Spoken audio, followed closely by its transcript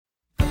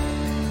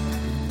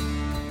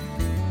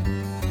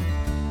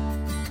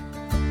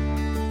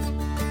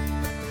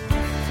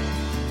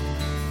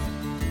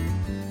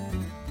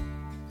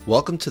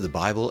Welcome to the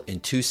Bible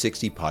in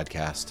 260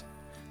 podcast,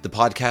 the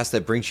podcast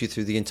that brings you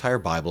through the entire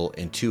Bible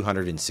in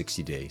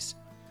 260 days.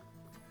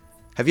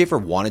 Have you ever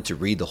wanted to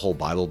read the whole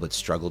Bible but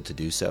struggled to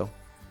do so?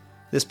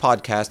 This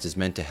podcast is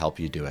meant to help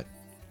you do it.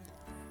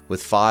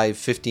 With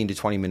 15 to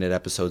 20 minute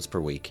episodes per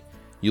week,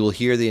 you will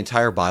hear the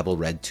entire Bible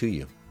read to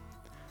you.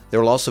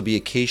 There will also be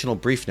occasional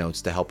brief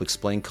notes to help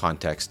explain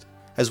context,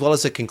 as well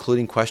as a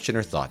concluding question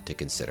or thought to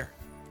consider.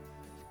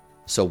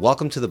 So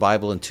welcome to the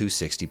Bible in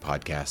 260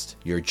 podcast,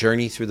 your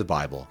journey through the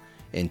Bible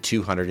in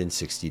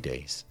 260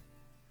 days.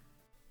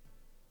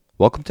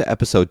 Welcome to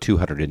episode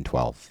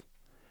 212.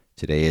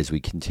 Today, as we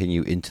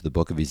continue into the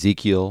book of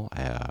Ezekiel,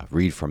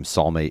 read from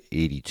Psalm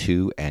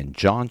 82 and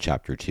John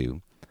chapter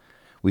 2,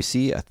 we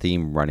see a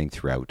theme running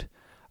throughout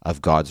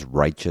of God's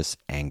righteous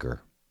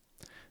anger.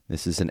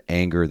 This is an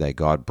anger that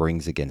God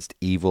brings against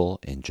evil,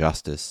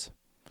 injustice,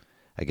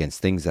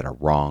 against things that are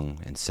wrong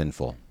and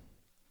sinful.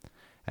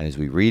 And as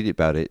we read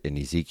about it in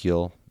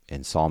Ezekiel,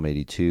 in Psalm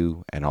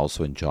 82, and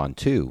also in John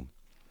 2,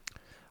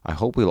 I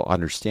hope we'll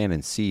understand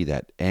and see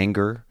that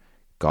anger,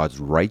 God's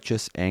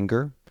righteous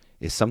anger,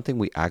 is something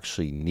we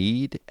actually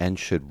need and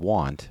should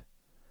want,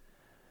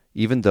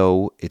 even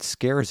though it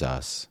scares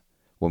us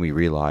when we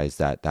realize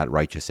that that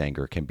righteous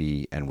anger can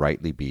be and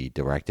rightly be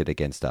directed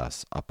against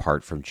us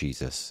apart from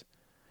Jesus,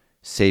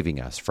 saving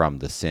us from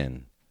the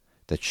sin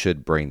that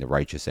should bring the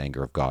righteous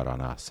anger of God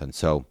on us. And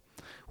so,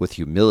 with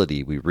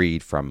humility, we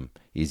read from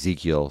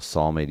Ezekiel,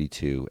 Psalm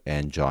 82,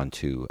 and John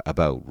 2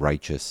 about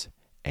righteous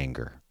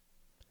anger.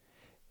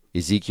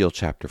 Ezekiel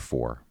chapter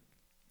 4.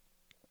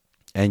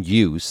 And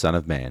you, son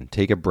of man,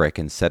 take a brick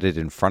and set it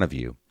in front of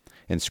you.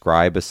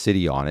 Inscribe a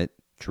city on it,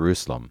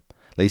 Jerusalem.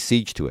 Lay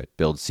siege to it,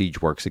 build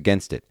siege works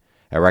against it.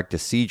 Erect a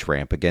siege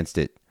ramp against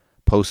it.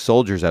 Post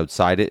soldiers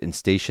outside it and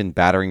station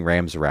battering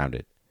rams around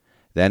it.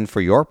 Then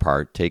for your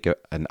part, take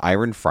an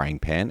iron frying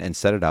pan and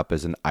set it up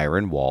as an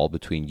iron wall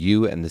between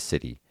you and the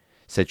city.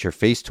 Set your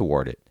face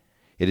toward it.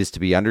 It is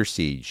to be under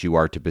siege. You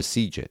are to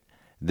besiege it.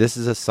 This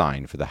is a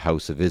sign for the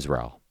house of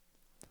Israel.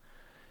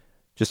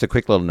 Just a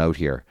quick little note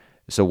here.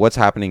 So what's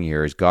happening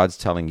here is God's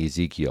telling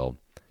Ezekiel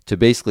to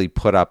basically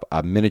put up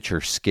a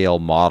miniature scale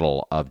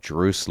model of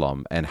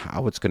Jerusalem and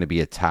how it's going to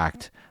be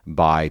attacked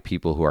by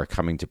people who are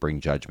coming to bring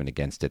judgment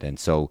against it. And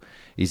so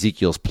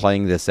Ezekiel's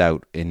playing this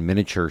out in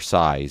miniature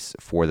size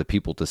for the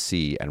people to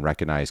see and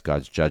recognize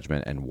God's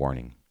judgment and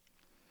warning.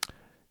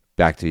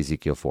 Back to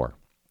Ezekiel 4.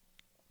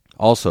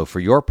 Also, for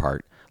your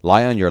part,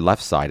 lie on your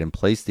left side and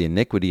place the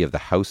iniquity of the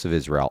house of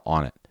Israel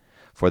on it.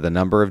 For the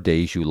number of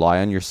days you lie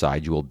on your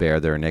side, you will bear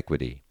their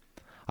iniquity.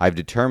 I have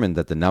determined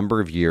that the number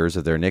of years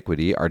of their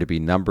iniquity are to be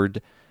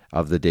numbered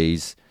of the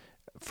days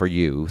for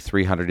you,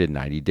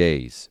 390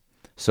 days.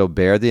 So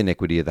bear the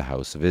iniquity of the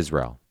house of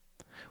Israel.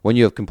 When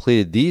you have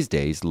completed these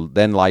days,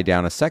 then lie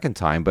down a second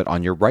time, but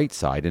on your right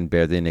side, and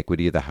bear the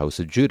iniquity of the house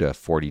of Judah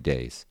 40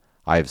 days.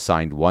 I have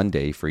signed 1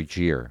 day for each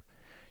year.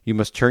 You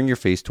must turn your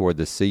face toward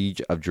the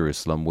siege of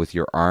Jerusalem with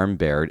your arm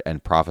bared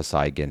and prophesy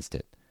against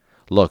it.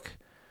 Look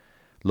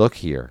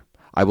here.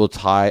 I will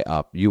tie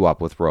you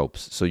up with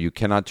ropes, so you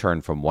cannot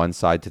turn from one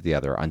side to the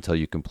other until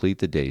you complete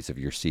the days of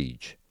your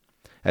siege.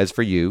 As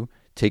for you,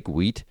 take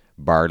wheat,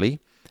 barley,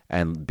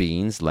 and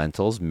beans,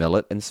 lentils,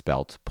 millet, and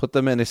spelt, put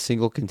them in a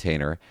single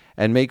container,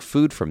 and make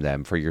food from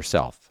them for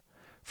yourself.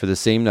 For the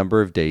same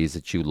number of days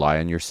that you lie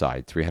on your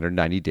side,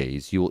 390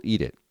 days, you will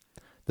eat it.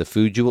 The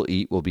food you will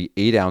eat will be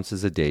 8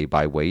 ounces a day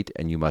by weight,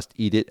 and you must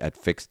eat it at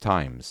fixed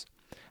times.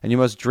 And you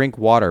must drink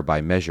water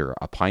by measure,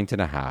 1.5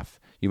 pints.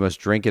 You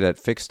must drink it at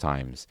fixed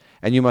times,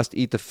 and you must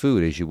eat the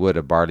food as you would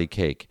a barley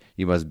cake.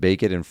 You must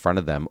bake it in front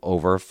of them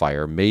over a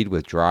fire made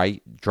with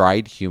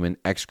dried human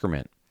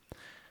excrement.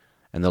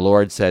 And the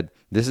Lord said,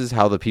 This is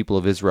how the people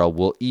of Israel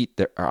will eat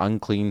their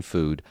unclean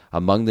food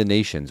among the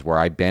nations where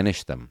I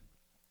banish them.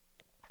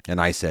 And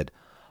I said,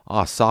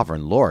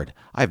 sovereign Lord,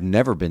 I have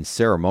never been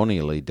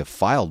ceremonially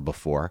defiled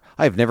before.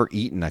 I have never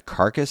eaten a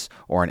carcass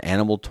or an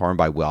animal torn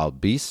by wild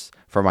beasts.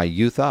 From my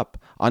youth up,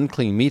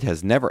 unclean meat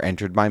has never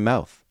entered my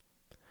mouth.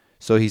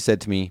 So he said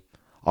to me,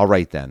 All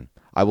right then,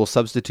 I will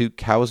substitute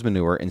cow's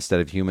manure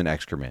instead of human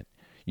excrement.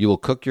 You will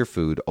cook your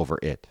food over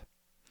it.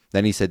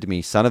 Then he said to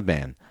me, Son of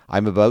man, I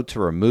am about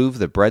to remove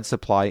the bread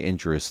supply in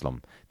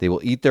Jerusalem. They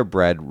will eat their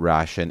bread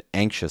ration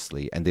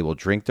anxiously, and they will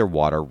drink their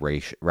water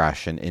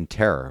ration in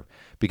terror,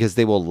 because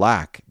they will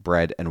lack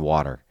bread and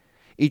water.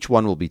 Each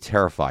one will be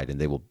terrified, and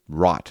they will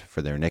rot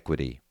for their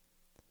iniquity.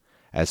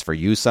 As for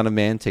you, son of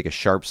man, take a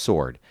sharp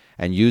sword,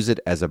 and use it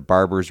as a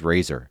barber's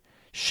razor.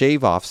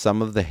 Shave off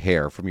some of the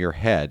hair from your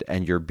head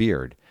and your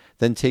beard.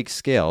 Then take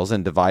scales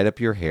and divide up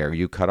your hair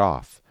you cut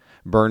off.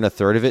 Burn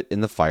 1/3 of it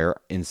in the fire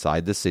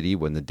inside the city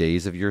when the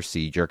days of your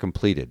siege are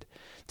completed.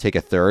 Take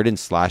 1/3 and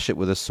slash it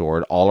with a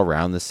sword all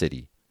around the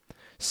city.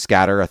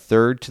 Scatter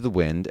 1/3 to the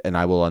wind, and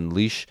I will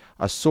unleash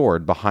a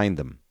sword behind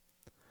them.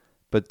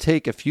 But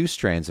take a few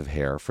strands of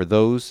hair from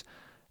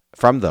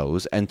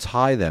those and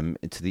tie them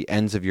to the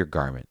ends of your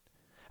garment.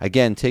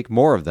 Again, take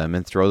more of them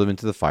and throw them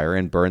into the fire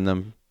and burn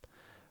them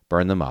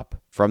up.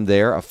 From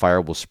there a fire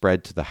will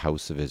spread to the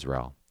house of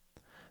Israel.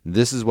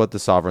 This is what the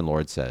sovereign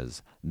Lord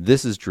says.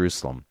 This is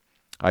Jerusalem.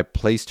 I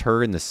placed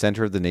her in the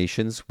center of the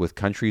nations with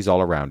countries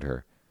all around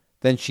her.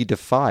 Then she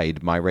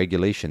defied my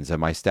regulations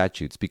and my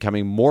statutes,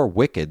 becoming more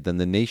wicked than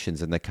the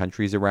nations and the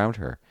countries around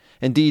her.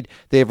 Indeed,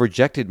 they have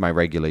rejected my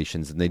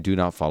regulations, and they do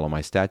not follow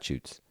my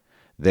statutes.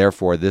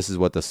 Therefore, this is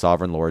what the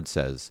sovereign Lord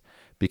says.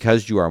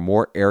 Because you are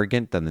more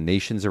arrogant than the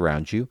nations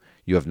around you,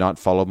 you have not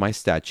followed my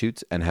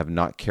statutes and have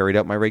not carried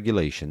out my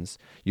regulations.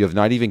 You have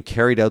not even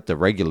carried out the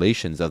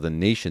regulations of the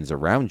nations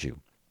around you.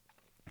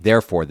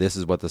 Therefore, this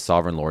is what the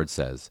sovereign Lord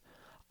says.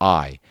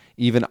 I,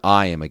 even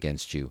I, am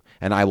against you,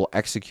 and I will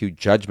execute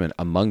judgment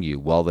among you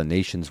while the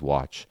nations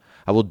watch.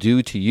 I will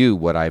do to you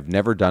what I have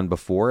never done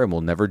before and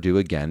will never do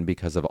again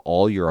because of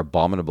all your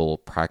abominable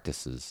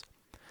practices.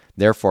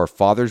 Therefore,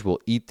 fathers will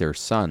eat their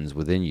sons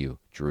within you,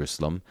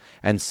 Jerusalem,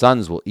 and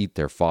sons will eat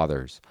their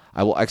fathers.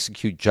 I will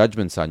execute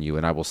judgments on you,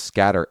 and I will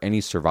scatter any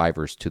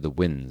survivors to the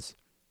winds.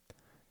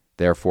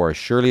 Therefore, as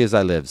surely as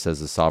I live, says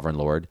the sovereign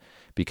Lord,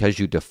 because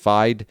you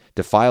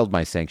defiled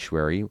my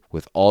sanctuary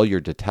with all your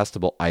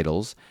detestable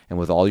idols and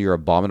with all your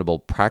abominable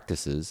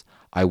practices,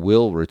 I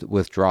will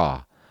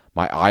withdraw.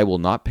 My eye will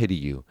not pity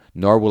you,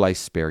 nor will I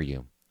spare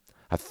you.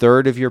 A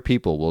third of your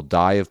people will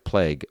die of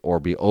plague or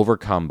be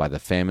overcome by the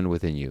famine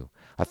within you.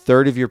 A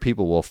third of your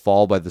people will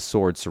fall by the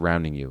sword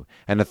surrounding you,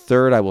 and a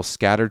third I will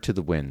scatter to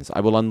the winds.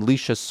 I will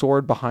unleash a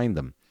sword behind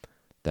them.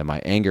 Then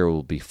my anger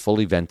will be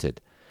fully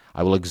vented.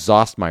 I will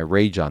exhaust my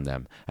rage on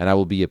them, and I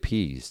will be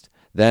appeased.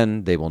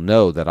 Then they will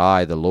know that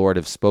I, the Lord,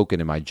 have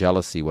spoken in my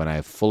jealousy when I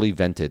have fully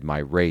vented my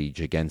rage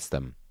against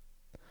them.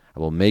 I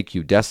will make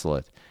you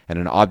desolate and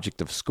an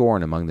object of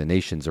scorn among the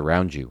nations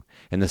around you,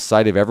 in the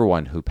sight of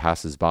everyone who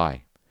passes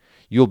by.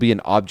 You will be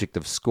an object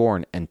of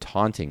scorn and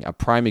taunting, a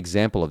prime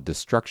example of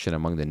destruction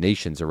among the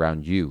nations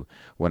around you,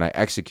 when I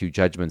execute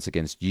judgments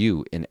against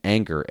you in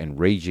anger and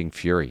raging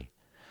fury.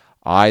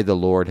 I, the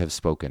Lord, have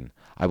spoken.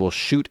 I will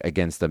shoot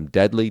against them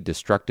deadly,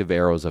 destructive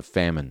arrows of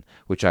famine,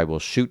 which I will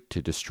shoot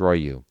to destroy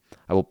you.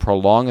 I will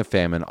prolong a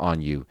famine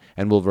on you,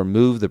 and will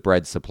remove the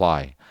bread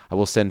supply. I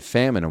will send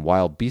famine and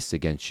wild beasts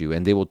against you,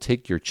 and they will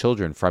take your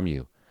children from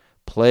you.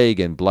 Plague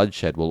and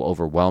bloodshed will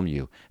overwhelm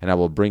you, and I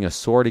will bring a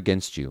sword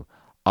against you.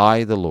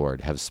 I, the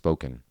Lord, have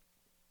spoken.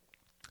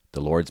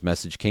 The Lord's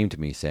message came to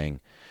me, saying,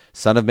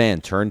 Son of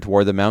man, turn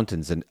toward the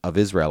mountains of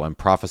Israel and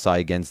prophesy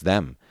against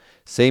them.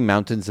 Say,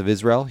 mountains of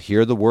Israel,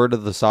 hear the word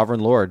of the sovereign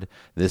Lord.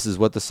 This is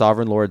what the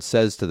sovereign Lord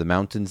says to the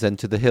mountains and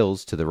to the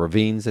hills, to the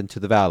ravines and to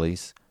the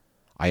valleys.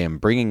 I am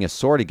bringing a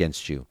sword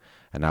against you,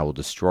 and I will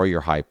destroy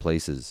your high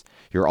places.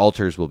 Your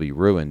altars will be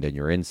ruined, and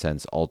your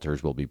incense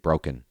altars will be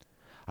broken.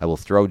 I will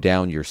throw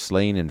down your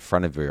slain in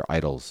front of your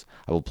idols.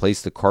 I will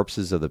place the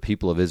corpses of the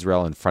people of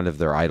Israel in front of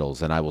their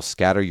idols, and I will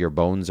scatter your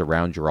bones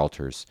around your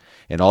altars.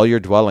 In all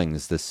your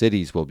dwellings the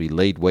cities will be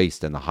laid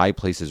waste, and the high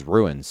places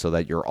ruined, so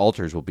that your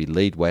altars will be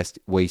laid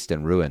waste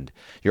and ruined.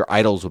 Your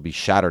idols will be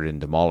shattered and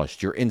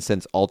demolished. Your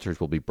incense altars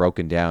will be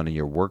broken down, and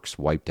your works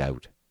wiped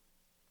out.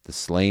 The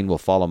slain will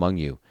fall among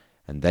you,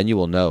 and then you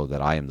will know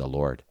that I am the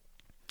Lord.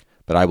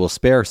 But I will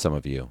spare some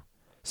of you.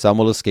 Some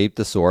will escape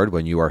the sword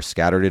when you are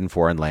scattered in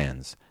foreign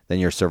lands. Then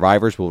your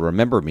survivors will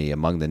remember me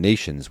among the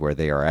nations where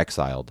they are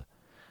exiled.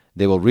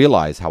 They will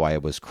realize how I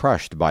was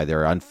crushed by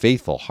their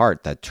unfaithful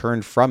heart that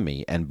turned from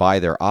me, and by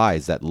their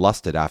eyes that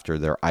lusted after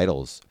their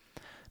idols.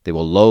 They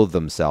will loathe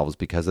themselves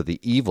because of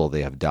the evil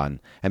they have done,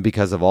 and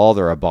because of all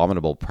their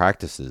abominable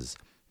practices.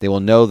 They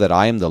will know that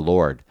I am the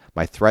Lord.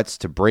 My threats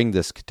to bring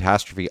this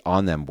catastrophe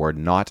on them were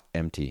not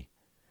empty.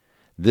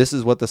 This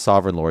is what the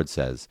sovereign Lord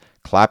says.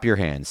 Clap your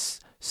hands,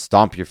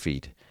 stomp your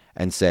feet,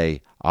 and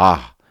say,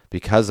 Ah,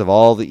 because of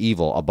all the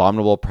evil,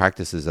 abominable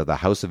practices of the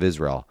house of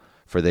Israel,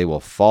 for they will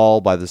fall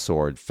by the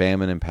sword,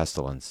 famine, and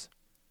pestilence.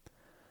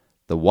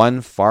 The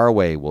one far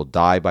away will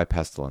die by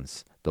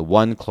pestilence. The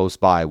one close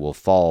by will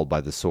fall by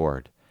the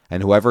sword.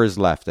 And whoever is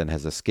left and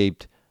has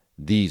escaped,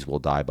 these will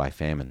die by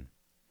famine.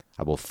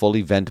 I will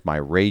fully vent my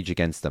rage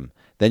against them.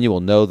 Then you will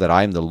know that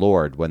I am the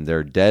Lord, when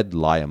their dead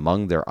lie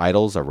among their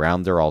idols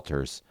around their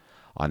altars.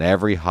 On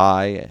every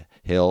high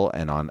hill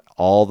and on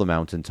all the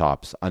mountain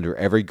tops, under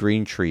every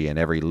green tree and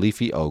every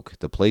leafy oak,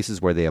 the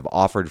places where they have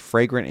offered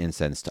fragrant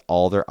incense to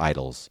all their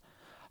idols.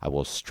 I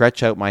will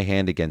stretch out my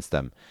hand against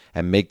them,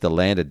 and make the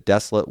land a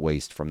desolate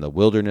waste from the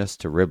wilderness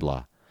to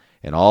Riblah,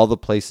 in all the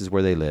places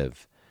where they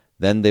live.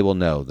 Then they will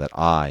know that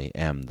I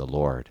am the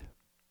Lord.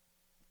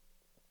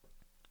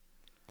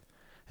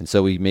 And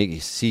so we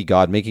see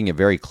God making it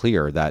very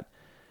clear that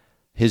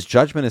His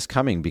judgment is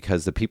coming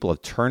because the people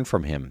have turned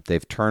from Him.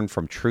 They've turned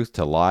from truth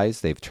to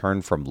lies. They've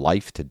turned from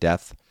life to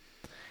death.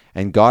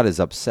 And God is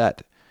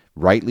upset.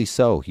 Rightly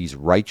so. He's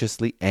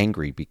righteously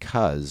angry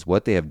because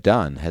what they have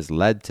done has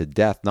led to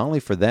death, not only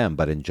for them,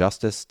 but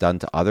injustice done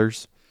to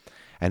others.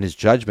 And His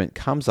judgment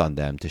comes on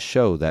them to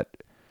show that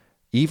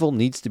evil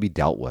needs to be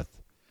dealt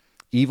with.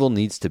 Evil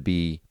needs to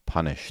be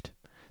punished.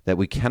 That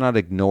we cannot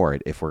ignore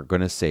it if we're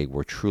going to say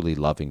we're truly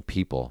loving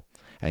people.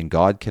 And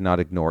God cannot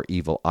ignore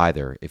evil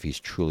either if He's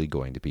truly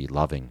going to be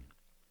loving.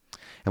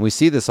 And we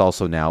see this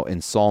also now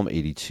in Psalm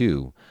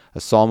 82,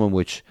 a psalm in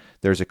which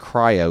there's a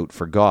cry out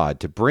for God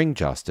to bring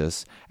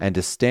justice and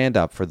to stand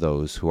up for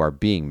those who are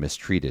being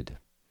mistreated.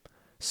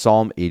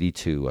 Psalm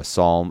 82, a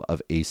psalm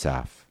of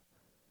Asaph.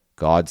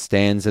 God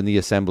stands in the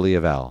assembly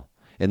of El.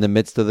 In the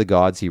midst of the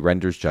gods he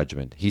renders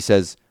judgment. He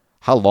says,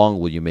 "How long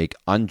will you make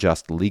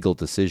unjust legal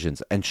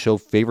decisions and show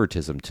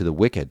favoritism to the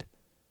wicked?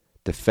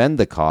 Defend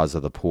the cause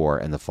of the poor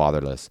and the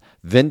fatherless.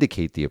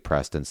 Vindicate the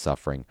oppressed and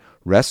suffering.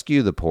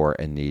 Rescue the poor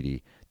and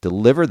needy.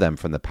 Deliver them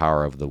from the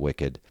power of the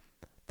wicked.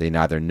 They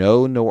neither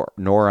know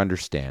nor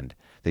understand.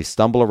 They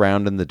stumble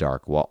around in the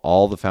dark while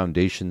all the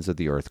foundations of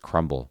the earth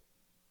crumble.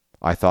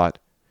 I thought,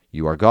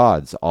 you are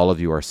gods, all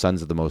of you are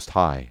sons of the Most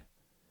High.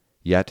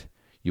 Yet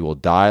you will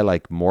die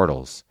like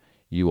mortals.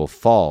 You will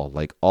fall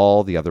like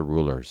all the other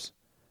rulers.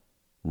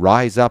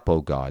 Rise up,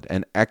 O God,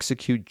 and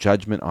execute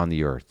judgment on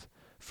the earth,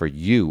 for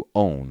you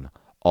own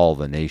all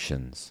the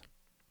nations."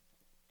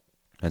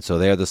 And so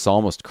there the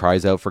psalmist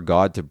cries out for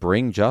God to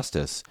bring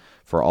justice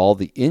for all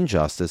the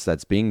injustice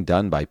that's being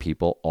done by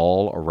people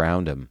all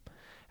around him,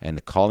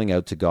 and calling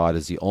out to God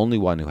as the only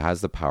one who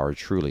has the power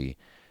truly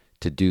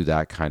to do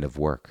that kind of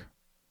work.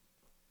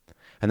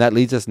 And that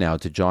leads us now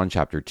to John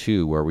chapter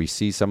 2, where we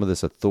see some of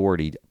this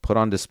authority put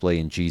on display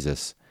in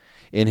Jesus,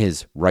 in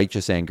his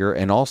righteous anger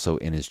and also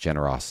in his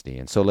generosity.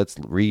 And so let's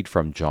read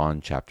from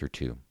John chapter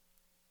 2.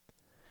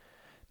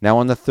 Now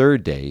on the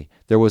third day,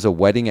 there was a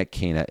wedding at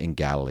Cana in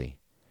Galilee.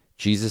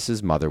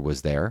 Jesus' mother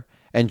was there,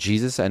 and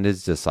Jesus and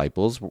his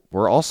disciples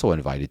were also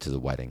invited to the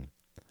wedding.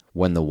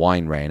 When the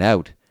wine ran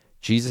out,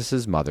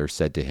 Jesus' mother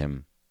said to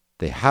him,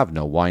 "They have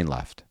no wine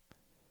left."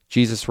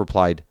 Jesus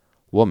replied,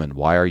 "Woman,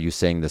 why are you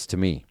saying this to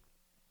me?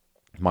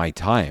 My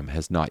time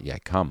has not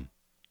yet come."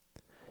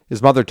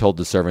 His mother told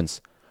the servants,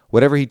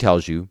 "Whatever he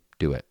tells you,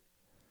 do it."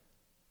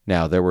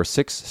 Now there were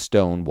 6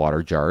 stone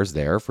water jars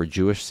there for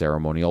Jewish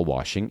ceremonial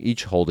washing,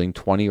 each holding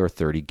 20 or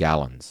 30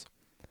 gallons.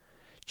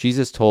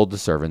 Jesus told the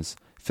servants,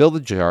 "Fill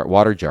the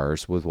water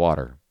jars with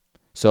water."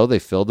 So they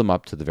filled them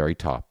up to the very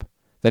top.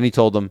 Then he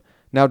told them,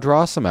 "Now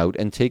draw some out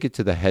and take it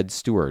to the head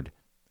steward."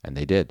 And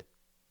they did.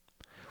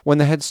 When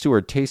the head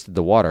steward tasted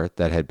the water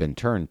that had been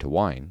turned to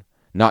wine,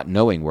 not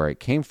knowing where it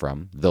came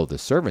from, though the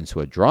servants who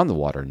had drawn the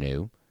water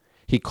knew,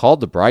 he called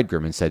the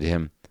bridegroom and said to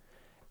him,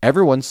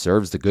 "Everyone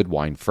serves the good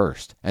wine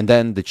first, and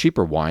then the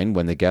cheaper wine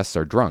when the guests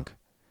are drunk.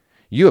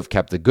 You have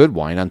kept the good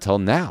wine until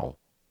now."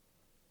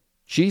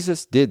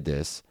 Jesus did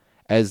this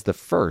as the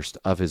first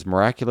of his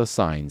miraculous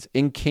signs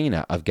in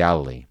Cana of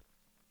Galilee.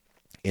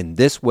 In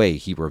this way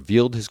he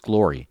revealed his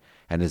glory,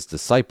 and his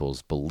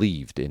disciples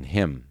believed in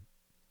him.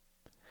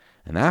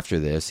 And after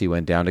this he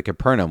went down to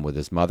Capernaum with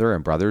his mother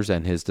and brothers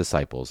and his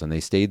disciples, and they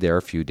stayed there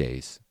a few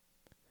days.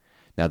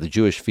 Now the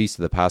Jewish feast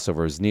of the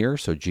Passover was near,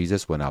 so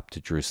Jesus went up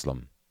to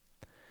Jerusalem.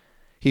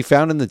 He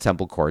found in the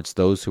temple courts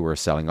those who were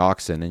selling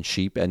oxen and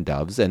sheep and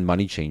doves and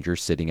money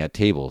changers sitting at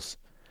tables.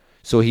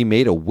 So he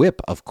made a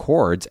whip of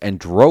cords and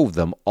drove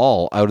them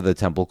all out of the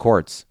temple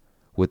courts,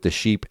 with the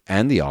sheep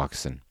and the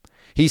oxen.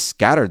 He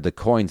scattered the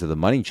coins of the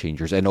money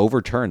changers and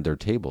overturned their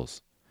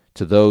tables.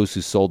 To those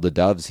who sold the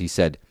doves he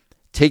said,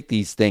 "Take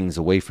these things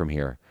away from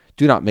here.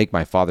 Do not make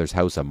my Father's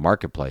house a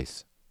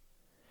marketplace."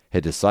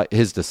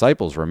 His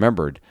disciples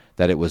remembered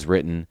that it was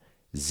written,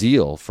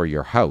 "Zeal for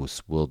your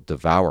house will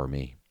devour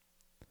me."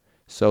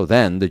 So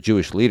then the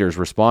Jewish leaders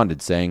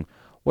responded, saying,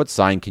 "What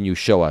sign can you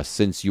show us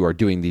since you are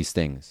doing these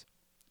things?"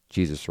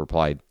 Jesus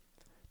replied,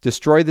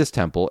 "Destroy this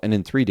temple, and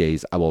in 3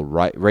 days I will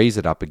raise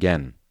it up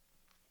again."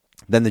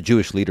 Then the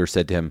Jewish leader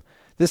said to him,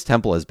 "This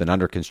temple has been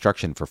under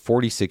construction for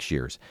 46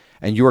 years,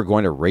 and you are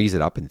going to raise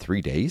it up in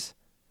 3 days?"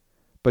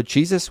 But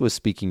Jesus was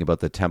speaking about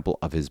the temple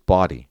of his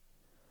body.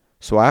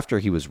 So after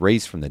he was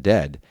raised from the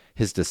dead,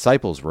 his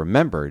disciples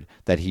remembered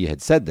that he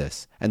had said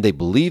this, and they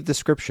believed the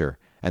scripture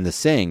and the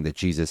saying that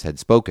Jesus had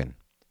spoken.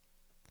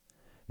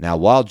 Now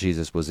while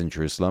Jesus was in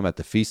Jerusalem at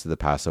the feast of the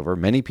Passover,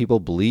 many people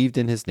believed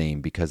in his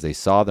name because they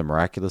saw the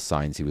miraculous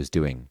signs he was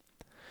doing.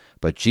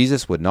 But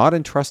Jesus would not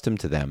entrust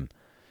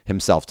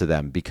himself to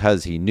them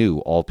because he knew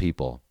all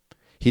people.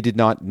 He did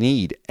not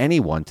need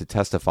anyone to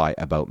testify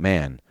about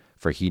man,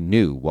 for he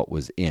knew what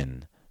was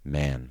in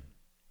man.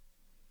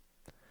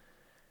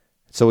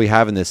 So we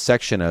have in this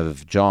section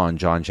of John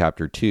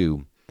chapter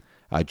 2,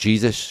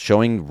 Jesus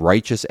showing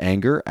righteous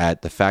anger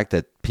at the fact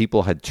that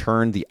people had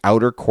turned the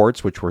outer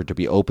courts, which were to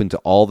be open to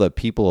all the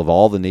people of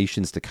all the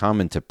nations to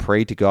come and to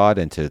pray to God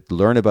and to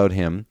learn about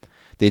him.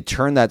 They had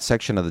turned that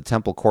section of the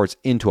temple courts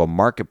into a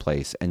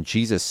marketplace, and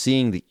Jesus,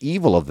 seeing the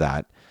evil of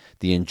that,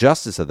 the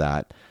injustice of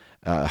that,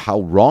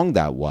 how wrong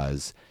that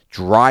was,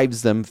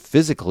 drives them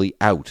physically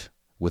out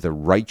with a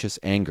righteous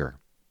anger.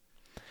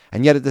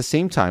 And yet at the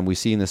same time, we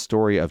see in the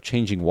story of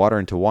changing water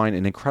into wine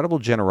an incredible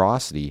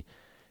generosity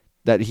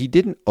that he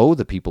didn't owe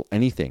the people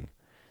anything.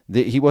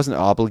 He wasn't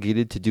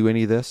obligated to do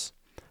any of this,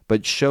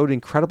 but showed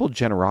incredible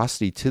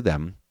generosity to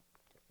them,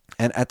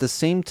 and at the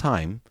same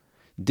time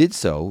did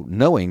so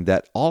knowing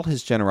that all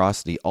his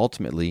generosity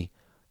ultimately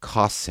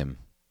costs him.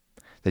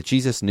 That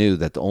Jesus knew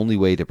that the only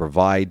way to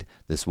provide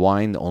this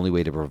wine, the only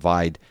way to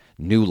provide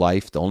new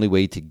life, the only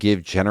way to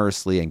give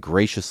generously and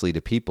graciously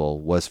to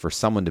people was for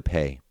someone to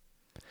pay.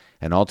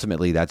 And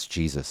ultimately, that's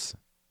Jesus.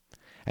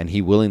 And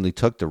he willingly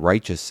took the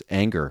righteous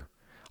anger,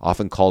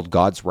 often called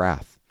God's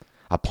wrath,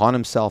 upon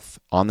himself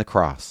on the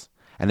cross.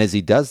 And as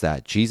he does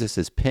that, Jesus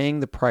is paying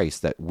the price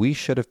that we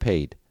should have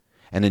paid,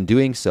 and in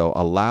doing so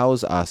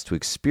allows us to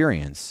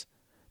experience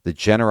the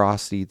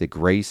generosity, the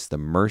grace, the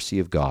mercy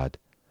of God,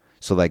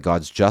 so that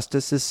God's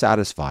justice is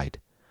satisfied,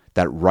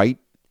 that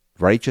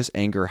righteous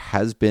anger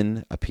has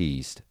been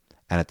appeased,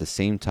 and at the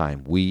same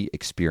time we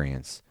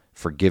experience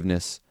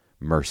forgiveness,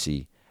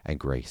 mercy, and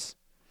grace.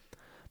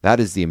 That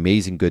is the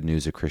amazing good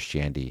news of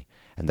Christianity,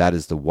 and that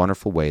is the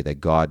wonderful way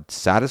that God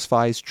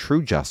satisfies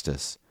true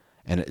justice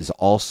and is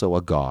also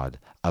a God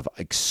of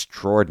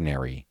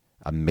extraordinary,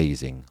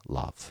 amazing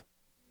love.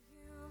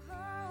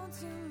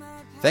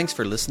 Thanks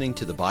for listening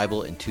to the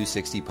Bible in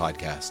 260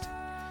 podcast.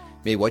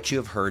 May what you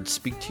have heard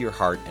speak to your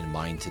heart and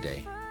mind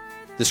today.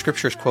 The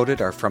scriptures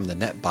quoted are from the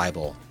Net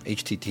Bible,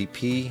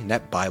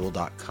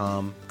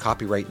 http://netbible.com,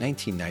 copyright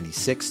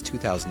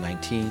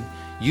 1996-2019,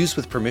 used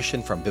with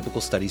permission from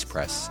Biblical Studies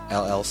Press,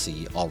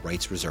 LLC, all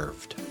rights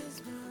reserved.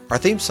 Our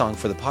theme song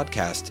for the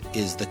podcast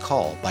is The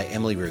Call by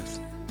Emily Ruth.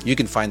 You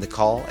can find The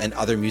Call and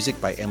other music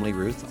by Emily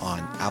Ruth on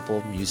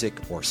Apple Music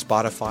or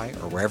Spotify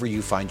or wherever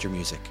you find your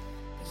music.